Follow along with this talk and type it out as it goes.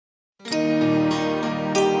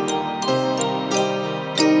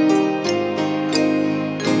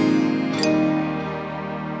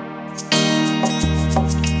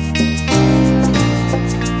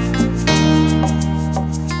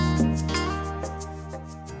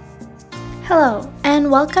Hello,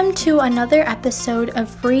 and welcome to another episode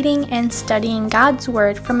of Reading and Studying God's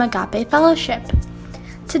Word from Agape Fellowship.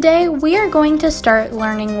 Today, we are going to start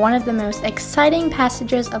learning one of the most exciting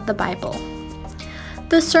passages of the Bible.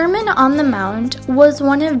 The Sermon on the Mount was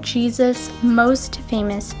one of Jesus' most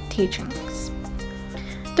famous teachings.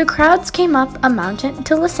 The crowds came up a mountain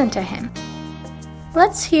to listen to him.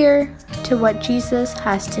 Let's hear to what Jesus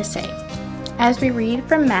has to say as we read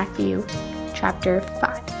from Matthew chapter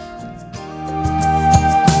 5.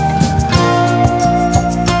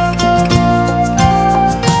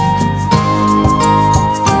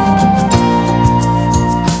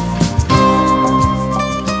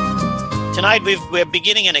 Tonight we're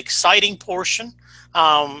beginning an exciting portion.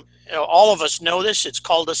 All of us know this. It's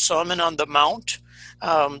called the Sermon on the Mount.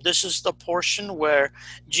 This is the portion where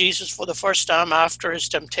Jesus, for the first time after his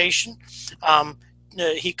temptation,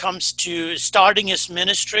 he comes to starting his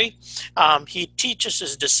ministry. He teaches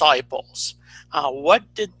his disciples.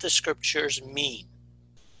 What did the scriptures mean?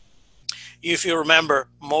 If you remember,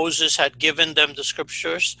 Moses had given them the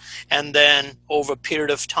scriptures, and then over a period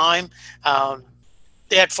of time,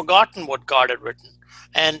 they had forgotten what God had written.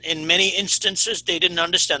 And in many instances, they didn't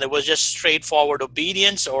understand. It was just straightforward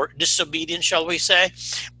obedience or disobedience, shall we say,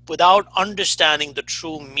 without understanding the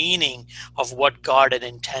true meaning of what God had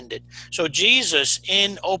intended. So Jesus,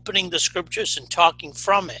 in opening the scriptures and talking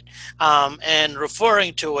from it, and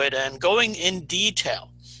referring to it and going in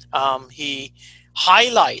detail, he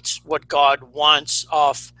highlights what God wants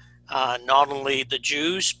of not only the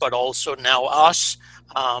Jews, but also now us,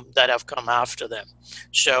 that have come after them.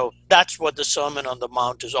 So that's what the Sermon on the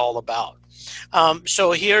Mount is all about.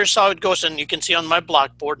 So here's how it goes, and you can see on my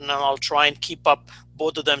blackboard, and I'll try and keep up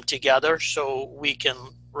both of them together so we can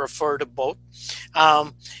refer to both.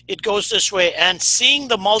 It goes this way: and seeing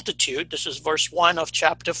the multitude, this is verse 1 of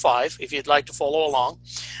chapter 5, if you'd like to follow along.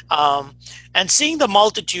 And seeing the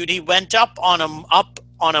multitude, he went up on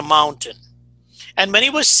a mountain. And when he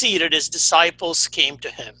was seated, his disciples came to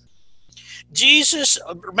him. Jesus,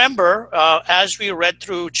 remember, as we read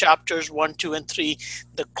through chapters 1, 2, and 3,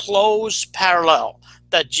 the close parallel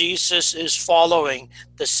that Jesus is following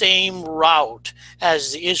the same route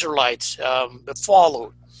as the Israelites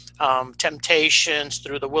followed. Temptations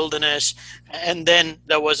through the wilderness, and then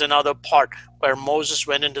there was another part where Moses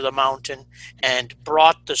went into the mountain and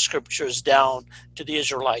brought the scriptures down to the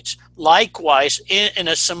Israelites. Likewise, in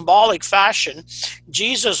a symbolic fashion,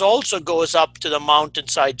 Jesus also goes up to the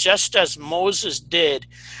mountainside, just as Moses did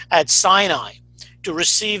at Sinai, to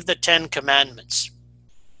receive the 10 Commandments.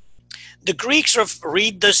 The Greeks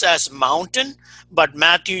read this as mountain, but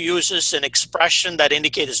Matthew uses an expression that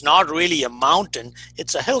indicates it's not really a mountain,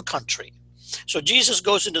 it's a hill country. So Jesus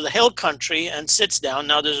goes into the hill country and sits down.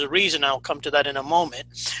 Now there's a reason, I'll come to that in a moment.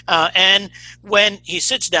 And when he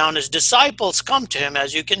sits down, his disciples come to him,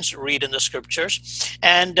 as you can read in the scriptures,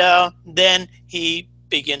 and then he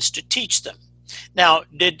begins to teach them. Now,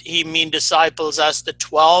 did he mean disciples as the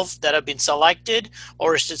 12 that have been selected,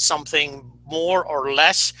 or is it something more or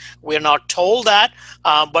less? We're not told that,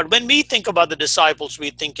 but when we think about the disciples, we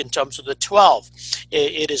think in terms of the 12.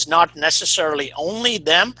 It is not necessarily only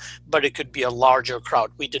them, but it could be a larger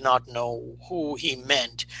crowd. We do not know who he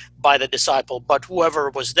meant by the disciple, but whoever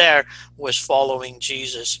was there was following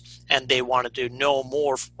Jesus, and they wanted to know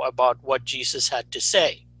more about what Jesus had to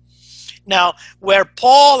say. Now, where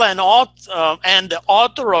Paul and the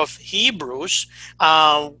author of Hebrews,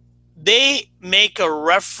 they make a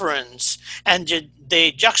reference and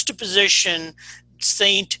they juxtaposition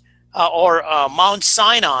Mount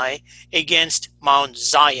Sinai against Mount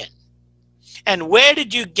Zion. And where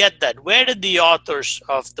did you get that? Where did the authors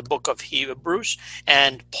of the book of Hebrews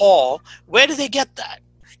and Paul, where did they get that?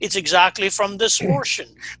 It's exactly from this portion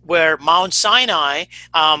where Mount Sinai,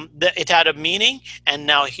 it had a meaning, and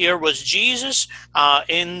now here was Jesus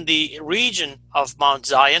in the region of Mount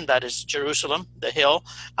Zion, that is Jerusalem, the hill,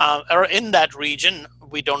 or in that region.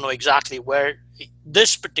 We don't know exactly where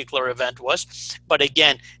this particular event was, but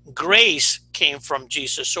again, grace came from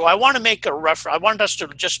Jesus. So I want to make a reference. I want us to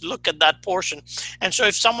just look at that portion. And so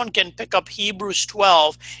if someone can pick up Hebrews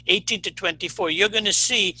 12, 18 to 24, you're going to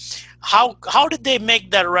see how did they make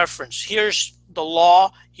that reference? Here's the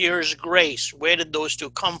law, here's grace. Where did those two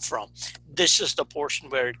come from? This is the portion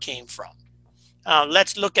where it came from.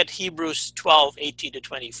 Let's look at Hebrews 12, 18 to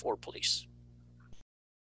 24, please.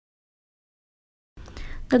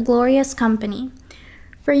 The glorious company.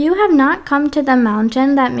 For you have not come to the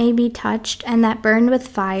mountain that may be touched and that burned with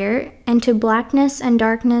fire, and to blackness and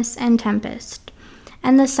darkness and tempest,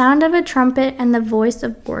 and the sound of a trumpet and the voice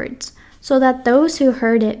of words, so that those who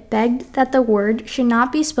heard it begged that the word should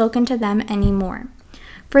not be spoken to them any more.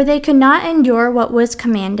 For they could not endure what was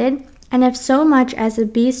commanded, and if so much as a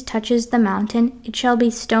beast touches the mountain, it shall be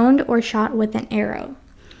stoned or shot with an arrow.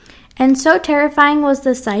 And so terrifying was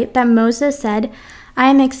the sight that Moses said, I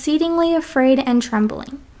am exceedingly afraid and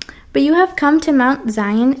trembling. But you have come to Mount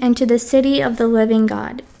Zion and to the city of the living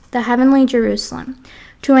God, the heavenly Jerusalem,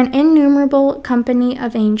 to an innumerable company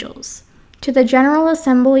of angels, to the general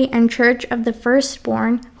assembly and church of the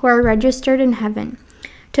firstborn who are registered in heaven,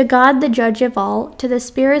 to God the judge of all, to the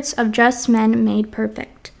spirits of just men made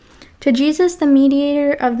perfect, to Jesus the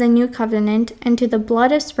mediator of the new covenant, and to the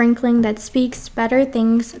blood of sprinkling that speaks better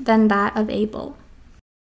things than that of Abel.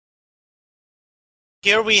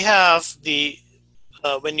 Here we have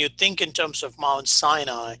when you think in terms of Mount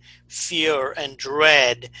Sinai, fear and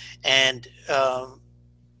dread, and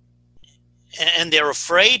they're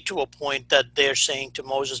afraid to a point that they're saying to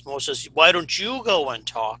Moses, Moses, why don't you go and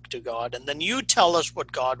talk to God, and then you tell us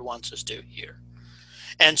what God wants us to hear.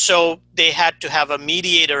 And so they had to have a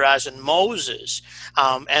mediator, as in Moses,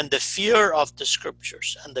 and the fear of the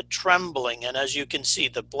scriptures and the trembling. And as you can see,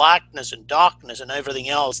 the blackness and darkness and everything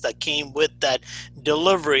else that came with that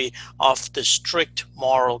delivery of the strict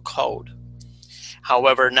moral code.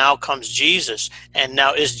 However, now comes Jesus. And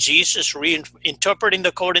now is Jesus reinterpreting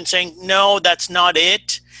the code and saying, no, that's not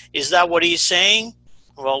it? Is that what he's saying?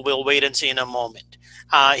 Well, we'll wait and see in a moment.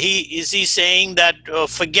 Is he saying that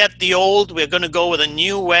forget the old, we're going to go with a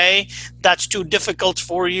new way? That's too difficult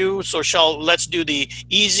for you, so let's do the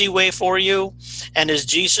easy way for you? And is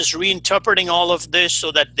Jesus reinterpreting all of this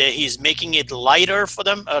so that he's making it lighter for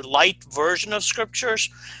them, a light version of scriptures?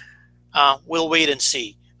 We'll wait and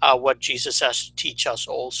see what Jesus has to teach us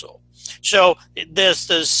also. So there's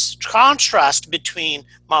this contrast between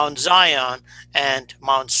Mount Zion and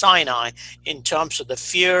Mount Sinai in terms of the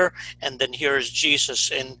fear, and then here's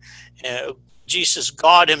Jesus Jesus,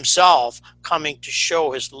 God himself, coming to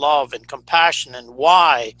show his love and compassion and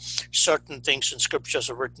why certain things in scriptures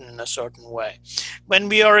are written in a certain way. When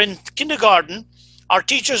we are in kindergarten, our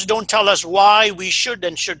teachers don't tell us why we should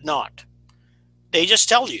and should not. They just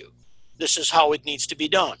tell you, this is how it needs to be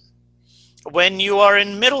done. When you are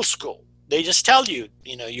in middle school, they just tell you,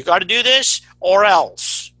 you got to do this or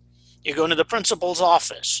else. You go into the principal's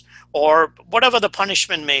office or whatever the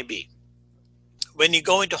punishment may be. When you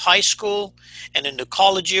go into high school and into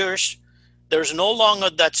college years, there's no longer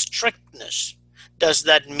that strictness. Does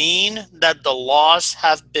that mean that the laws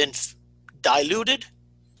have been diluted?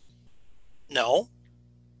 No.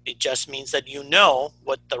 It just means that you know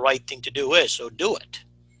what the right thing to do is, so do it.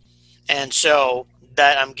 And so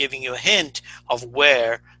that I'm giving you a hint of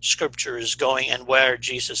where scripture is going and where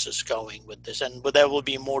Jesus is going with this. And there will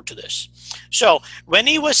be more to this. So when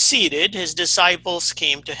he was seated, his disciples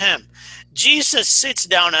came to him. Jesus sits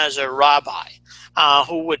down as a rabbi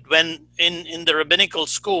who would, when in the rabbinical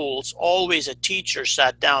schools, always a teacher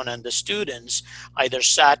sat down and the students either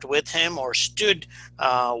sat with him or stood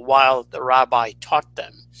while the rabbi taught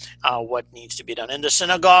them what needs to be done. In the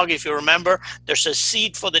synagogue, if you remember, there's a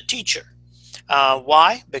seat for the teacher.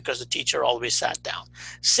 Why? Because the teacher always sat down.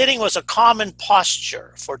 Sitting was a common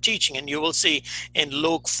posture for teaching, and you will see in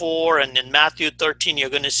Luke 4 and in Matthew 13, you're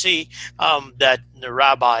going to see that the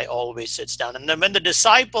rabbi always sits down. And then when the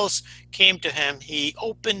disciples came to him, he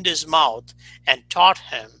opened his mouth and taught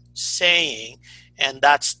him, saying, and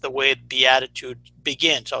that's the way Beatitude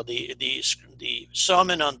begins, or the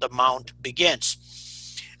Sermon on the Mount begins.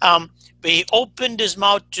 He opened his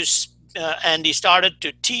mouth to and he started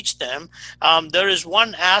to teach them. There is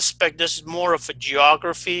one aspect, this is more of a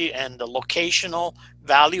geography and the locational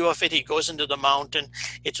value of it. He goes into the mountain.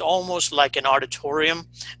 It's almost like an auditorium.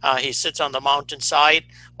 He sits on the mountainside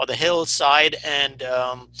or the hillside, and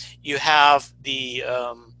you have the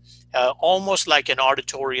almost like an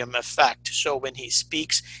auditorium effect. So when he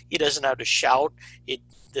speaks, he doesn't have to shout.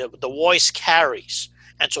 The voice carries.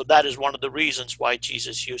 And so that is one of the reasons why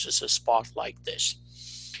Jesus uses a spot like this.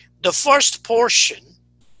 The first portion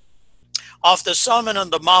of the Sermon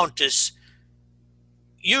on the Mount is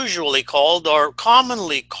usually called, or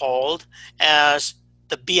commonly called, as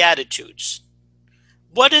the Beatitudes.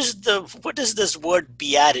 What is this word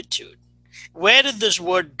beatitude? Where did this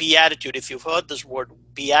word beatitude, if you've heard this word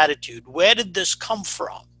beatitude, where did this come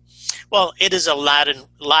from? Well, it is a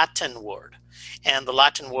Latin word, and the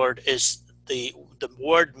Latin word is the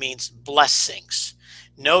word means blessings.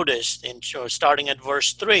 Notice, starting at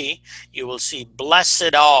verse 3, you will see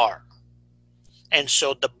blessed are. And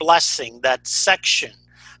so the blessing, that section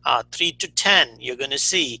 3 to 10, you're going to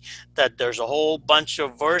see that there's a whole bunch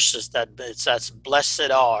of verses that it says,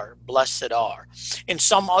 blessed are, blessed are. In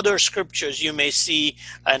some other scriptures, you may see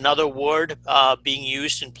another word being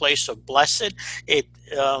used in place of blessed.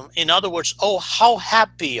 In other words, oh, how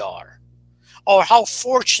happy are, or how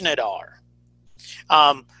fortunate are.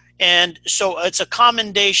 And so it's a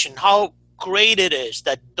commendation, how great it is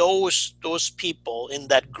that those people in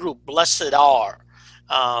that group, blessed are,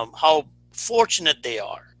 how fortunate they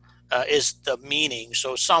are, is the meaning.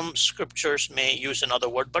 So some scriptures may use another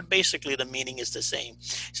word, but basically the meaning is the same.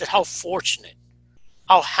 It said, how fortunate,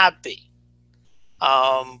 how happy,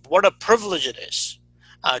 what a privilege it is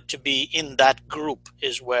to be in that group,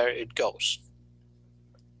 is where it goes.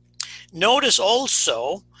 Notice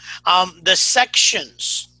also the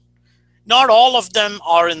sections. Not all of them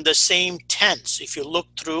are in the same tense. If you look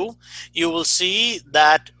through, you will see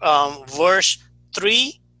that verse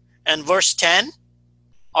 3 and verse 10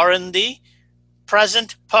 are in the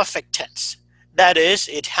present perfect tense. That is,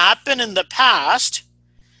 it happened in the past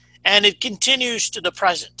and it continues to the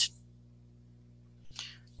present.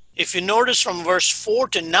 If you notice from verse 4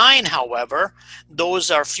 to 9, however,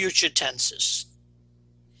 those are future tenses.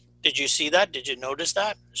 Did you see that? Did you notice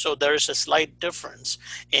that? So there is a slight difference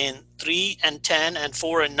in 3 and 10 and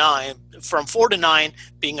 4 and 9, from 4 to 9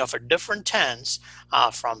 being of a different tense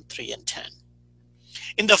from 3 and 10.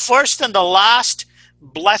 In the first and the last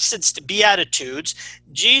blessed beatitudes,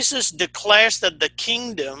 Jesus declares that the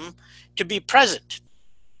kingdom to be present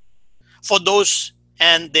for those,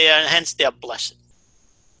 and hence they are blessed.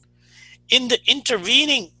 In the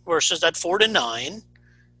intervening verses at 4 to 9,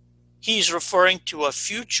 he's referring to a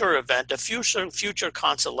future event, a future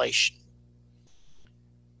consolation.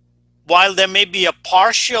 While there may be a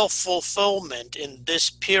partial fulfillment in this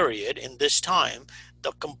period, in this time,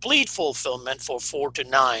 the complete fulfillment for 4 to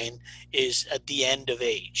 9 is at the end of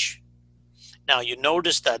age. Now you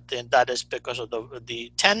notice that that is because of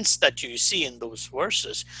the tense that you see in those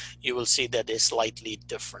verses. You will see that is slightly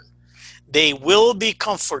different. They will be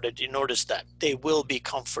comforted. You notice that they will be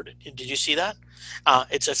comforted. Did you see that?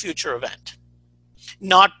 It's a future event.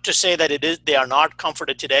 Not to say that they are not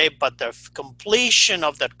comforted today, but the completion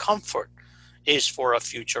of that comfort is for a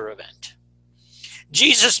future event.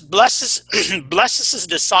 Jesus blesses his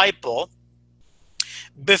disciple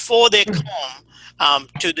before they come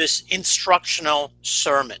to this instructional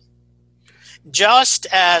sermon. Just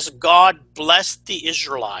as God blessed the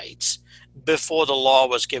Israelites before the law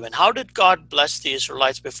was given. How did God bless the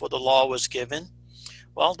Israelites before the law was given?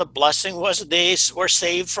 Well, the blessing was they were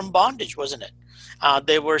saved from bondage, wasn't it?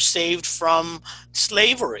 They were saved from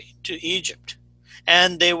slavery to Egypt.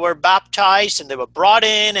 And they were baptized and they were brought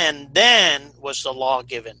in, and then was the law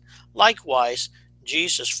given. Likewise,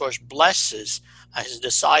 Jesus first blesses his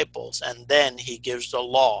disciples, and then he gives the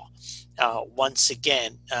law once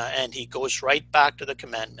again. And he goes right back to the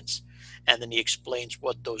commandments, and then he explains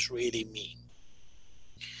what those really mean.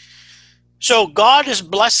 So God is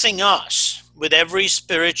blessing us with every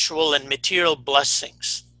spiritual and material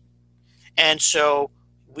blessings. And so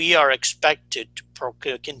we are expected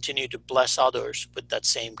to continue to bless others with that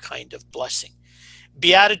same kind of blessing.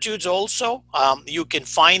 Beatitudes also, you can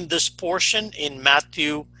find this portion in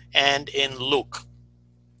Matthew and in Luke.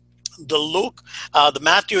 The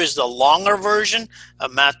Matthew is the longer version.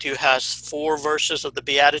 Matthew has 4 verses of the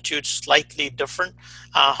Beatitudes, slightly different.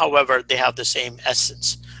 However, they have the same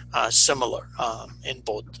essence, similar in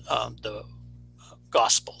both the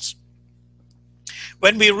Gospels.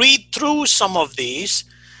 When we read through some of these,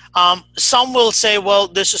 some will say, well,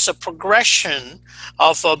 this is a progression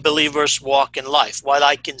of a believer's walk in life. While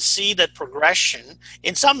I can see that progression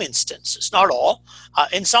in some instances, not all,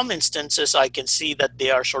 in some instances I can see that they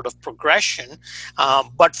are sort of progression,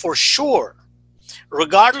 but for sure,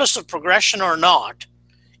 regardless of progression or not,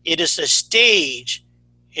 it is a stage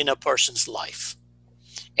in a person's life.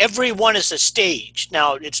 Everyone is a stage.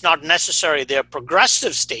 Now, it's not necessary they're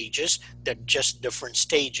progressive stages, they're just different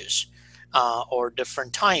stages. Or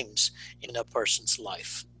different times in a person's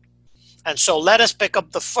life. And so let us pick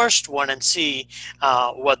up the first one and see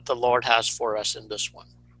what the Lord has for us in this one.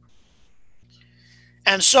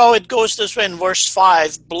 And so it goes this way in verse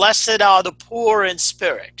 5, blessed are the poor in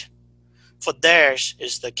spirit, for theirs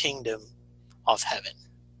is the kingdom of heaven.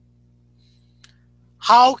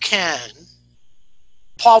 How can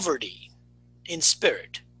poverty in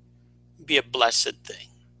spirit be a blessed thing?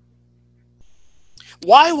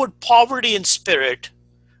 Why would poverty in spirit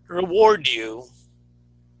reward you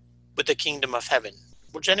with the kingdom of heaven?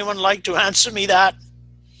 Would anyone like to answer me that?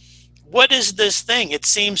 What is this thing? It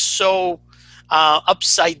seems so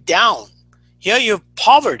upside down. Here you have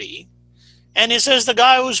poverty, And he says the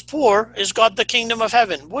guy who's poor has got the kingdom of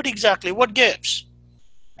heaven. What exactly? What gives?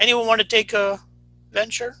 Anyone want to take a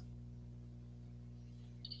venture?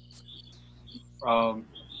 A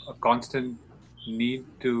constant need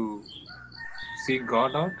to seek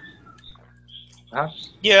God out, perhaps?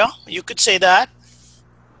 Yeah, you could say that.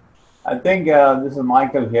 I think this is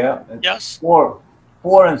Michael here. Yes. Poor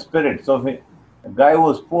in spirit. So if a guy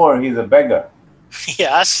who's poor, he's a beggar.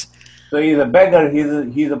 Yes. So he's a beggar.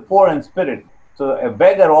 He's a poor in spirit. So a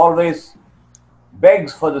beggar always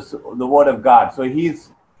begs for the word of God. So he's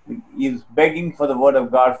begging for the word of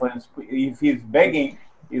God. If he's begging,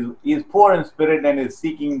 he's poor in spirit and is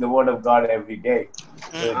seeking the word of God every day.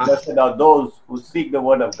 So blessed are those who seek the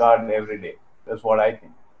word of God every day. That's what I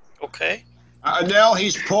think. Okay. Now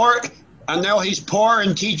he's poor. And now he's poor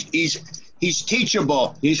and he's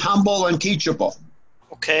teachable. He's humble and teachable.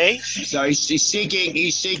 Okay. So he's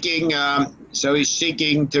seeking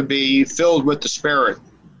to be filled with the Spirit.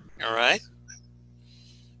 All right.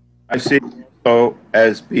 I see it also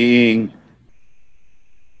as being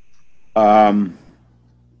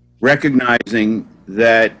recognizing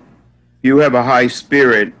that you have a high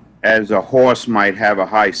spirit, as a horse might have a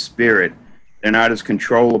high spirit. They're not as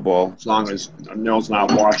controllable. As long as Nils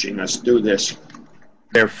not watching us do this.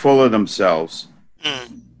 They're full of themselves.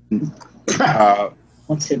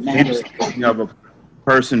 What's it matter? Speaking of a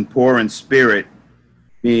person poor in spirit,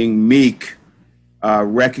 being meek,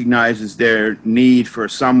 recognizes their need for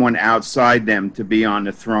someone outside them to be on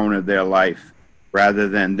the throne of their life, rather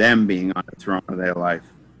than them being on the throne of their life.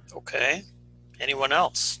 Okay. Anyone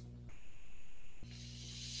else?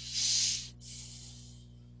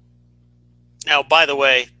 Now, by the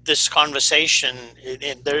way, this conversation,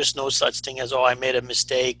 there's no such thing as, oh, I made a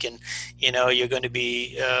mistake and, you're going to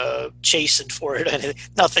be chastened for it. And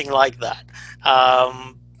nothing like that.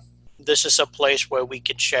 This is a place where we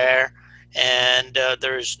can share, and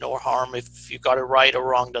there is no harm. If you got it right or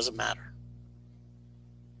wrong, doesn't matter.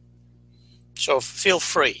 So feel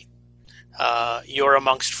free. You're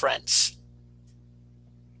amongst friends.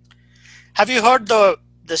 Have you heard the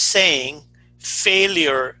saying,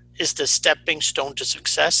 failure is the stepping stone to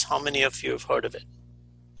success? How many of you have heard of it?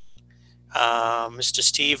 Mr.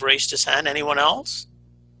 Steve raised his hand. Anyone else?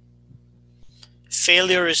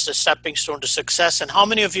 Failure is the stepping stone to success. And how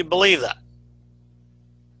many of you believe that?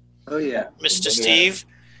 Oh, yeah. Mr. Steve?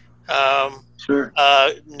 Sure.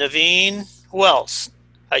 Naveen? Who else?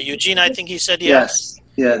 Eugene, I think he said yes.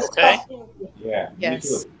 Yes. Okay. Yeah.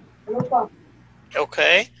 Yes.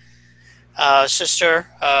 Okay. Sister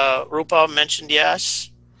Rupa mentioned yes.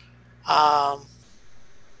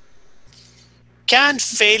 Can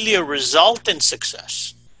failure result in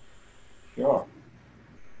success? Sure.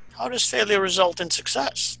 How does failure result in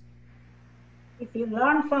success? If you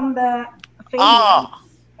learn from the failure.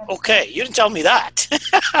 Okay. You didn't tell me that.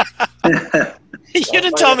 You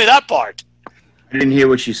didn't tell me that part. I didn't hear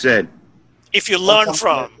what she said. If you learn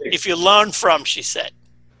from, she said.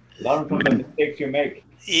 Learn from the mistakes you make.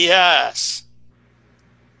 Yes.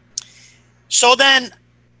 So then,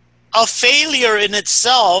 a failure in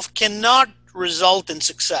itself cannot result in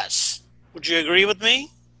success. Would you agree with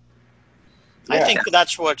me? Yeah. I think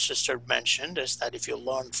that's what Sister mentioned, is that if you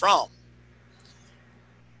learn from.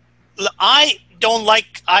 I don't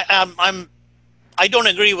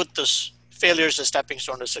agree with this. Failure is a stepping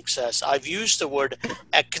stone to success. I've used the word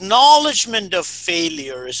acknowledgement of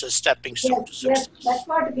failure is a stepping stone to success. Yes, that's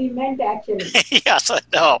what we meant actually. Yes, I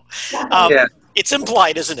know. It's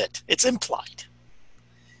implied, isn't it? It's implied.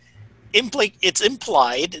 It's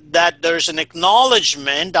implied that there's an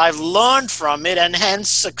acknowledgement, I've learned from it, and hence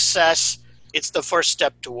success, it's the first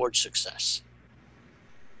step towards success.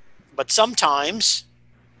 But sometimes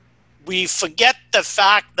we forget the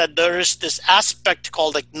fact that there is this aspect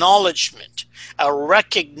called acknowledgement, a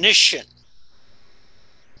recognition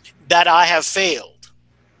that I have failed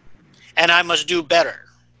and I must do better.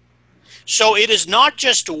 So it is not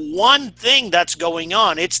just one thing that's going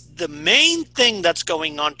on. It's the main thing that's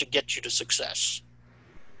going on to get you to success.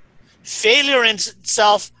 Failure in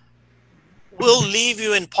itself will leave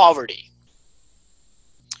you in poverty.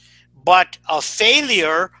 But a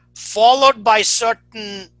failure followed by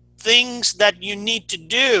certain things that you need to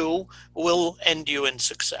do will end you in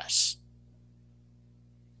success.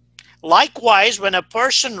 Likewise, when a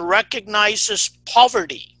person recognizes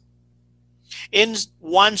poverty in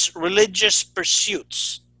one's religious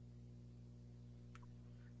pursuits,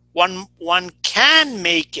 one can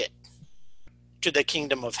make it to the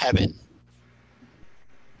kingdom of heaven.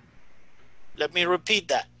 Let me repeat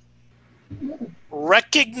that.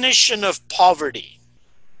 Recognition of poverty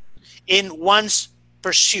in one's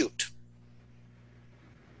pursuit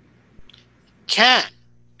can,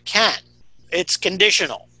 it's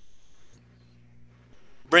conditional,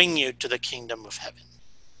 bring you to the kingdom of heaven.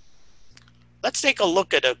 Let's take a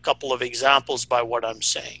look at a couple of examples by what I'm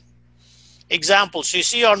saying. Examples. You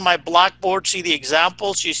see on my blackboard, see the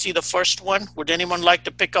examples? You see the first one? Would anyone like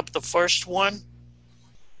to pick up the first one?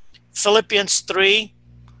 Philippians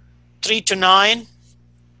 3:3-9.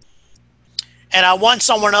 And I want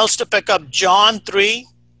someone else to pick up John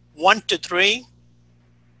 3:1-3.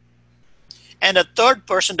 And a third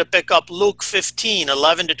person to pick up Luke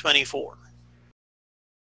 15:11-24.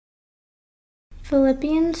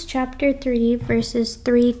 Philippians chapter 3, verses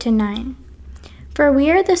 3-9. For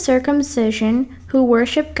we are the circumcision who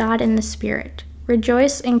worship God in the Spirit,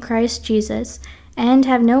 rejoice in Christ Jesus, and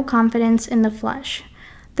have no confidence in the flesh,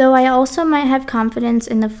 though I also might have confidence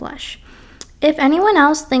in the flesh. If anyone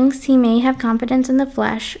else thinks he may have confidence in the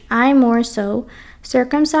flesh, I more so,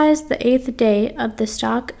 circumcised the 8th day of the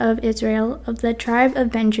stock of Israel, of the tribe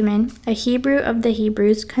of Benjamin, a Hebrew of the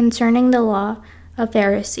Hebrews, concerning the law, a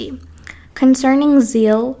Pharisee. Concerning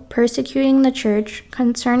zeal, persecuting the church,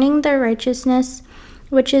 concerning the righteousness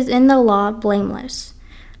which is in the law, blameless.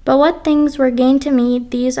 But what things were gain to me,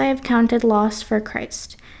 these I have counted loss for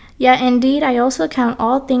Christ. Yet indeed I also count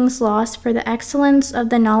all things lost for the excellence of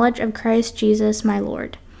the knowledge of Christ Jesus my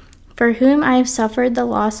Lord, for whom I have suffered the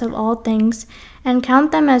loss of all things, and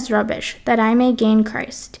count them as rubbish, that I may gain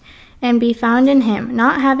Christ, and be found in him,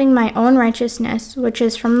 not having my own righteousness, which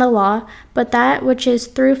is from the law, but that which is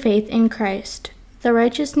through faith in Christ, the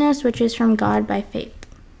righteousness which is from God by faith.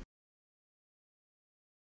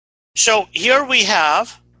 So here we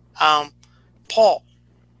have Paul.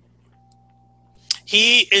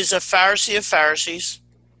 He is a Pharisee of Pharisees,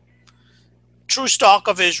 true stock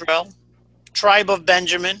of Israel, tribe of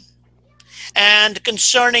Benjamin, and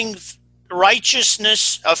concerning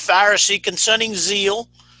righteousness, a Pharisee, concerning zeal,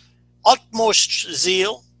 utmost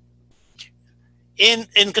zeal. In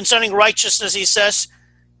concerning righteousness, he says,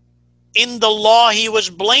 in the law he was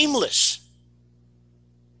blameless.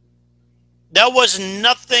 There was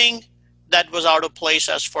nothing that was out of place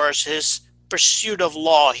as far as his pursuit of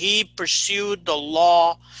law. He pursued the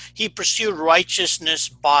law. He pursued righteousness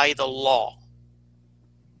by the law.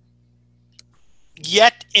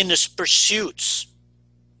 Yet in his pursuits,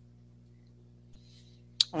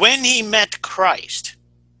 when he met Christ,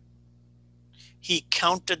 he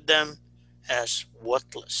counted them as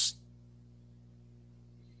worthless.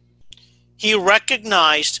 He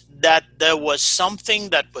recognized that there was something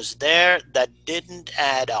that was there that didn't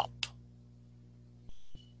add up.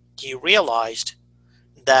 He realized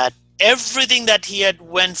that everything that he had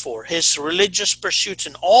went for, his religious pursuits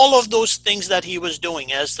and all of those things that he was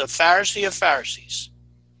doing as the Pharisee of Pharisees,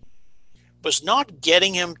 was not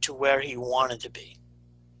getting him to where he wanted to be.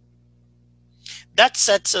 That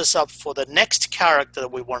sets us up for the next character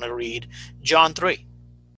that we want to read, John 3.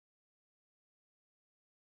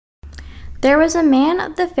 There was a man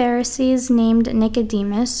of the Pharisees named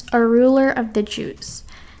Nicodemus, a ruler of the Jews.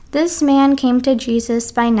 This man came to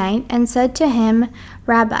Jesus by night and said to him,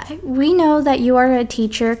 Rabbi, we know that you are a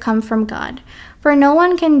teacher come from God, for no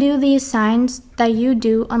one can do these signs that you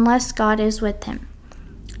do unless God is with him.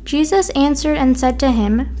 Jesus answered and said to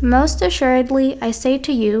him, Most assuredly I say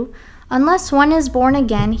to you, unless one is born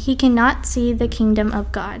again, he cannot see the kingdom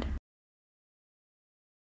of God.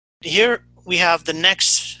 Here we have the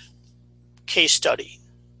next case study.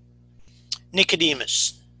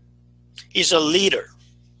 Nicodemus. He's a leader,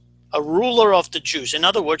 a ruler of the Jews. In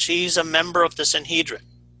other words, he's a member of the Sanhedrin.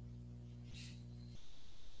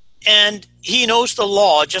 And he knows the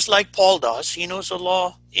law just like Paul does. He knows the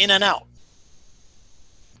law in and out.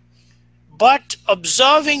 But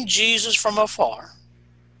observing Jesus from afar,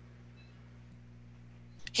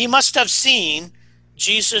 he must have seen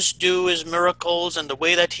Jesus do his miracles and the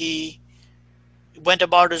way that he went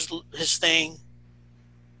about his thing,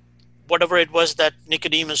 whatever it was that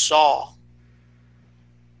Nicodemus saw.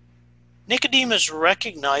 Nicodemus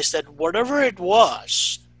recognized that whatever it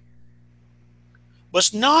was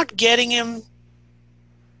not getting him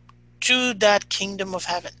to that kingdom of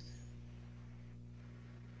heaven.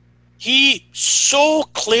 He so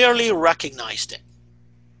clearly recognized it,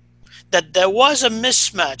 that there was a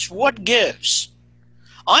mismatch. What gives?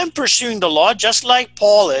 I'm pursuing the law just like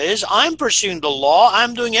Paul is. I'm pursuing the law.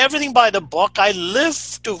 I'm doing everything by the book. I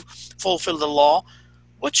live to fulfill the law.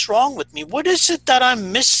 What's wrong with me? What is it that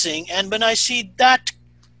I'm missing? And when I see that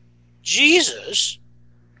Jesus,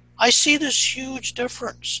 I see this huge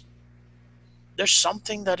difference. There's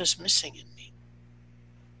something that is missing in me.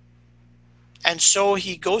 And so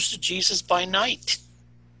he goes to Jesus by night.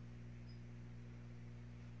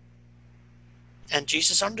 And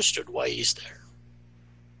Jesus understood why he's there.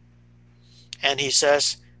 And he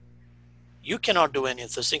says, you cannot do any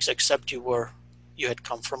of those things except you had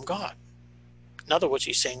come from God. In other words,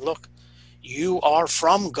 he's saying, look, you are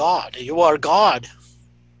from God. You are God.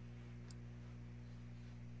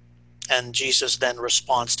 And Jesus then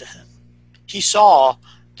responds to him. He saw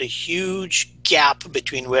the huge gap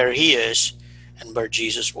between where he is and where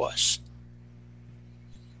Jesus was.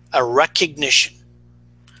 A recognition.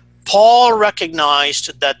 Paul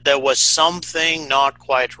recognized that there was something not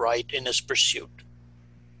quite right in his pursuit.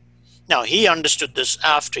 Now, he understood this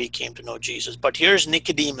after he came to know Jesus, but here's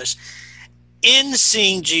Nicodemus. In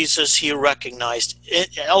seeing Jesus, he recognized,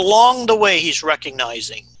 along the way, he's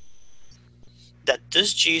recognizing that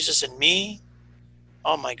this Jesus in me,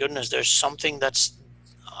 oh my goodness, there's something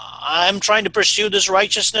I'm trying to pursue this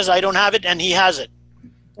righteousness, I don't have it, and he has it.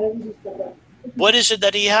 What is it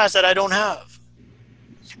that he has that I don't have?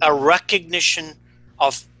 A recognition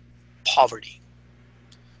of poverty.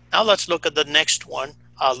 Now let's look at the next one,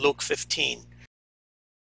 Luke 15.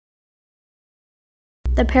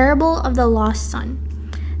 The parable of the lost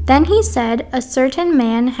son. Then he said, a certain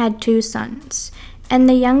man had 2 sons, and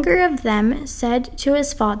the younger of them said to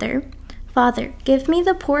his father, Father, give me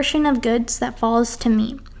the portion of goods that falls to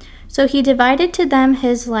me. So he divided to them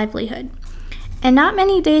his livelihood. And not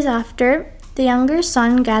many days after, the younger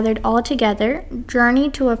son gathered all together,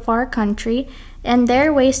 journeyed to a far country, and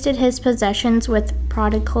there wasted his possessions with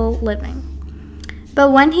prodigal living.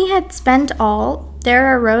 But when he had spent all,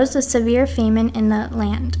 there arose a severe famine in the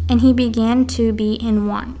land, and he began to be in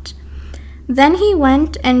want. Then he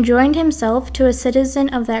went and joined himself to a citizen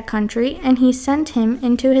of that country, and he sent him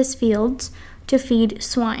into his fields to feed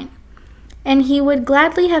swine. And he would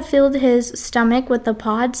gladly have filled his stomach with the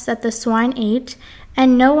pods that the swine ate,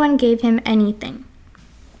 and no one gave him anything.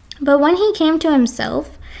 But when he came to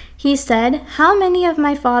himself, he said, How many of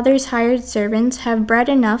my father's hired servants have bread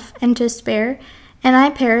enough and to spare, and I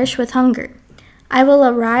perish with hunger? I will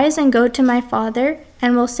arise and go to my father,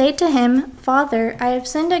 and will say to him, Father, I have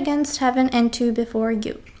sinned against heaven and you before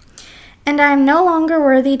you, and I am no longer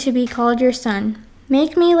worthy to be called your son.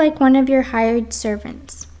 Make me like one of your hired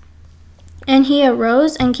servants. And he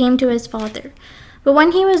arose and came to his father. But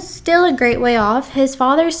when he was still a great way off, his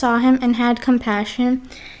father saw him and had compassion,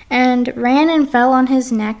 and ran and fell on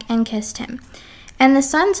his neck and kissed him. And the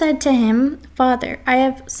son said to him, Father, I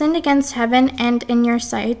have sinned against heaven and in your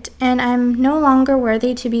sight, and I am no longer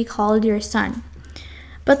worthy to be called your son.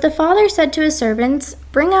 But the father said to his servants,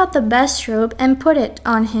 Bring out the best robe and put it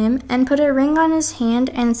on him, and put a ring on his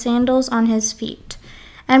hand and sandals on his feet.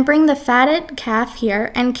 And bring the fatted calf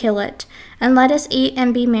here and kill it, and let us eat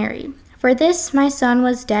and be merry. For this my son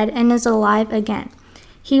was dead and is alive again.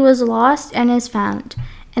 He was lost and is found.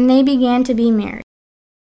 And they began to be merry.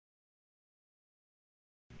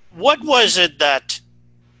 What was it that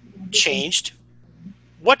changed?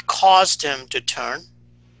 What caused him to turn?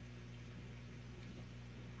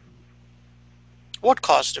 What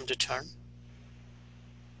caused him to turn?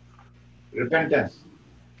 Repentance.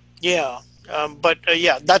 Yeah, but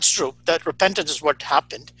that's true. That repentance is what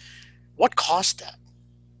happened. What caused that?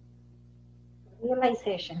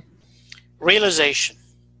 Realization. Realization.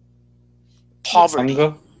 Poverty.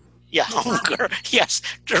 Hunger. Yeah, hunger. Yes,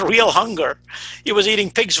 the real hunger. He was eating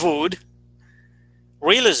pig's food.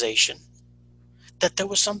 Realization that there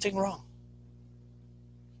was something wrong.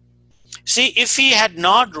 See, if he had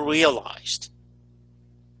not realized,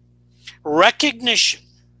 recognition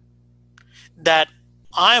that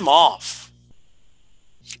I'm off,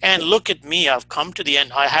 and look at me, I've come to the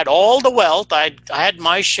end. I had all the wealth. I had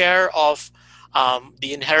my share of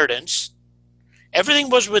the inheritance. Everything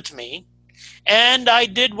was with me. And I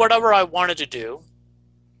did whatever I wanted to do.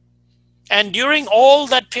 And during all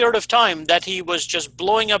that period of time that he was just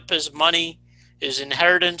blowing up his money, his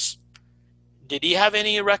inheritance, did he have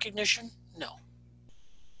any recognition? No.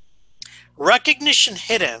 Recognition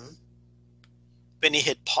hit him when he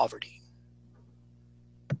hit poverty.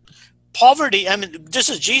 Poverty, I mean, this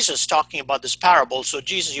is Jesus talking about this parable. So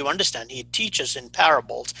Jesus, you understand, he teaches in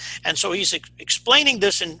parables. And so he's explaining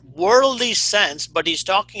this in worldly sense, but he's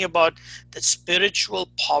talking about the spiritual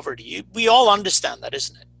poverty. We all understand that,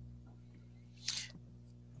 isn't it?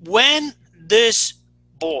 When this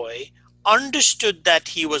boy understood that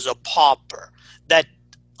he was a pauper, that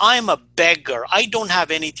I'm a beggar, I don't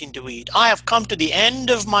have anything to eat, I have come to the end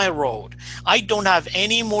of my road, I don't have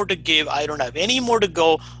any more to give, I don't have any more to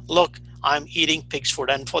go, look, I'm eating pig's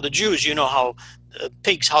food. And for the Jews, you know how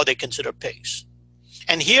pigs, how they consider pigs.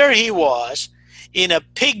 And here he was in a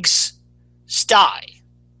pig's sty,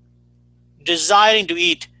 desiring to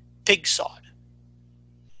eat pig sod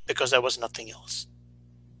because there was nothing else.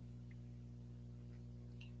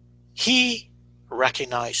 He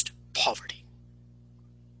recognized poverty.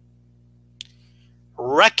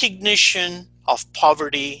 Recognition of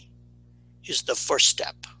poverty is the first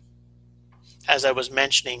step. As I was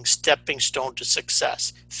mentioning, stepping stone to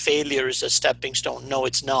success. Failure is a stepping stone. No,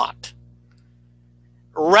 it's not.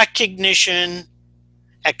 Recognition,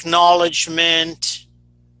 acknowledgement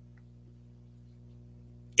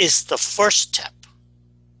is the first step.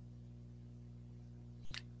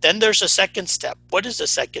 Then there's a second step. What is the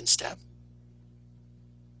second step?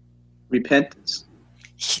 Repentance.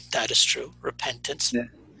 That is true. Repentance. Yeah.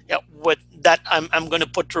 Yeah, with that, I'm going to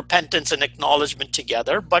put repentance and acknowledgement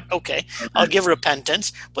together, but okay, I'll give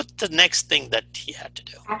repentance. What's the next thing that he had to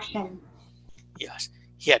do? Action. Yes,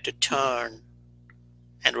 he had to turn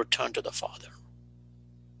and return to the Father.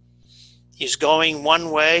 He's going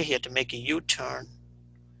one way, he had to make a U-turn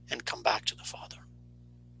and come back to the Father.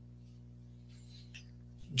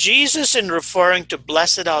 Jesus, in referring to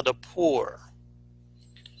blessed are the poor,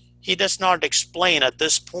 he does not explain at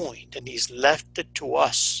this point, and he's left it to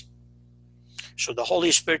us. So the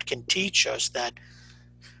Holy Spirit can teach us that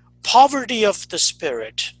poverty of the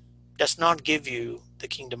Spirit does not give you the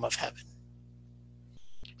kingdom of heaven.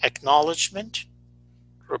 Acknowledgement,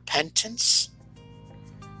 repentance,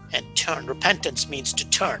 and turn. Repentance means to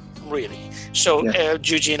turn, really. So,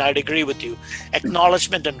 Eugene, I'd agree with you.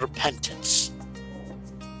 Acknowledgement and repentance.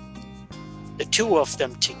 The two of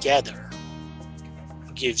them together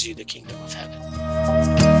gives you the kingdom of heaven.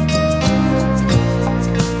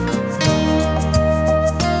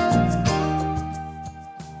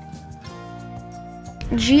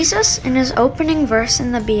 Jesus, in his opening verse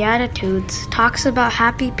in the Beatitudes, talks about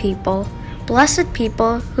happy people, blessed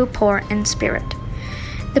people who poor in spirit.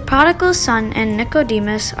 The prodigal son and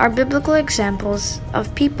Nicodemus are biblical examples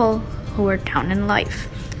of people who were down in life.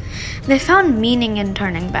 They found meaning in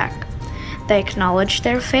turning back. They acknowledged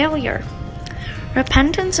their failure.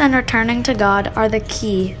 Repentance and returning to God are the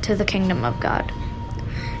key to the kingdom of God.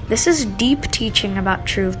 This is deep teaching about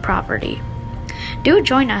true poverty. Do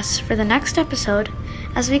join us for the next episode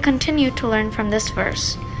as we continue to learn from this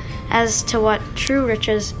verse as to what true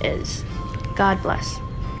riches is. God bless.